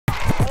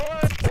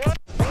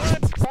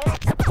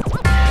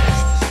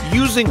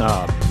Using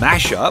a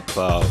mashup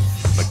of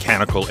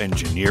mechanical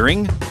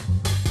engineering,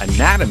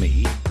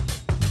 anatomy,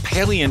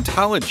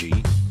 paleontology,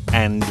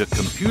 and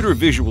computer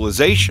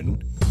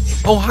visualization,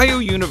 Ohio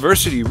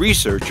University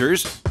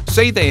researchers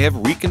say they have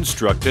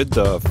reconstructed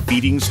the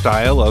feeding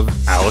style of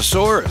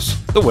Allosaurus,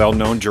 the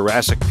well-known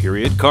Jurassic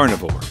period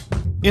carnivore.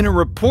 In a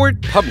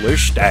report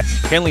published at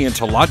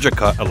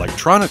Paleontologica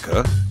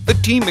Electronica, the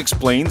team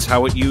explains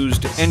how it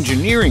used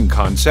engineering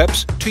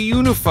concepts to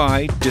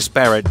unify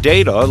disparate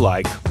data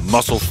like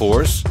muscle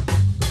force,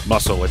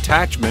 muscle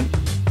attachment,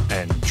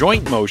 and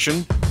joint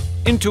motion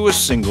into a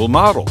single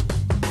model.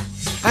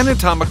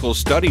 Anatomical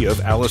study of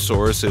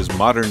Allosaurus's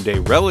modern-day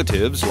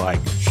relatives like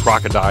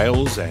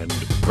crocodiles and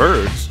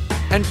birds,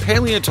 and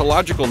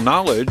paleontological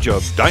knowledge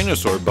of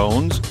dinosaur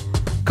bones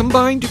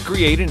combined to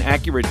create an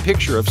accurate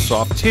picture of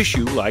soft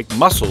tissue like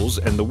muscles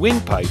and the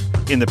windpipe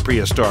in the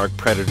prehistoric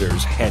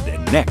predator's head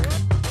and neck.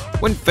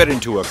 When fed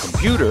into a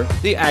computer,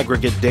 the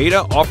aggregate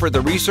data offer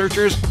the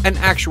researchers an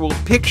actual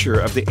picture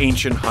of the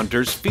ancient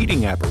hunter's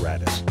feeding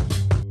apparatus.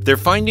 Their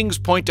findings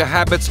point to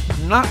habits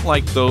not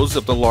like those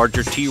of the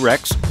larger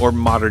T-Rex or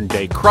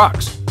modern-day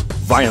crocs,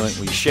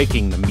 violently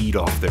shaking the meat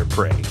off their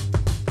prey,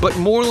 but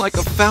more like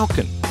a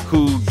falcon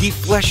who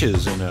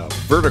defleshes in a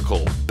vertical,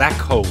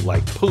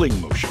 backhoe-like pulling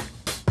motion.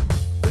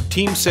 The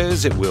team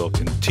says it will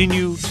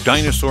continue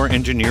dinosaur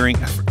engineering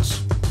efforts.